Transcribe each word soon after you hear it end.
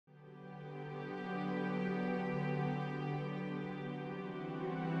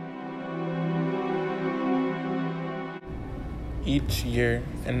Each year,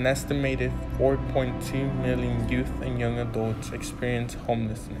 an estimated 4.2 million youth and young adults experience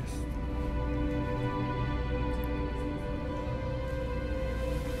homelessness.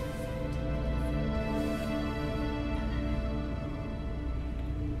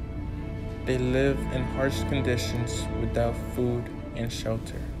 They live in harsh conditions without food and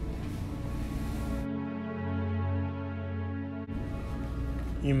shelter.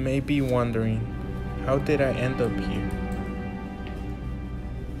 You may be wondering, how did I end up here?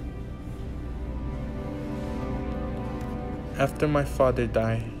 After my father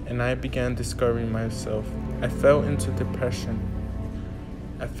died and I began discovering myself, I fell into depression,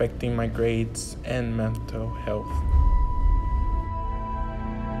 affecting my grades and mental health.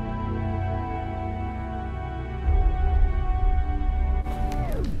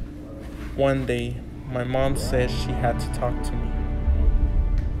 One day, my mom said she had to talk to me.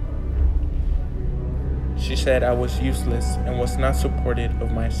 She said I was useless and was not supportive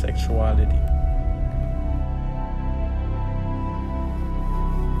of my sexuality.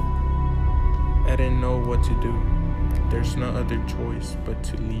 I didn't know what to do. There's no other choice but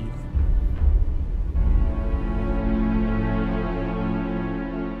to leave.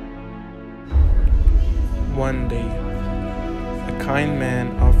 One day, a kind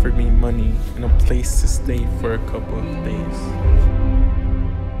man offered me money and a place to stay for a couple of days.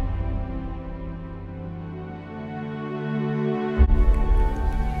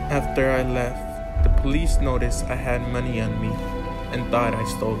 After I left, the police noticed I had money on me and thought I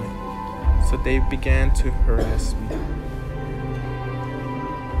stole it. So they began to harass me.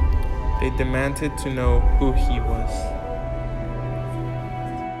 They demanded to know who he was.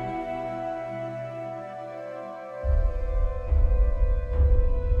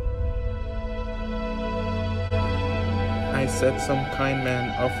 I said some kind man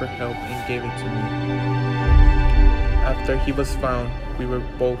offered help and gave it to me. After he was found, we were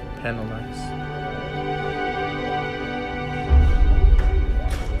both penalized.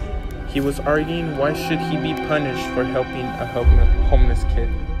 He was arguing why should he be punished for helping a homeless kid.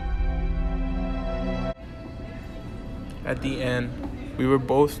 At the end, we were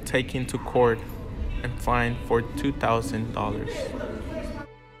both taken to court and fined for $2,000.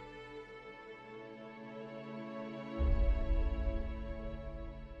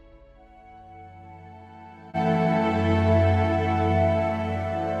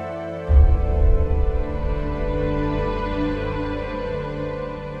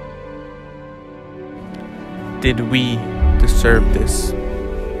 Did we deserve this?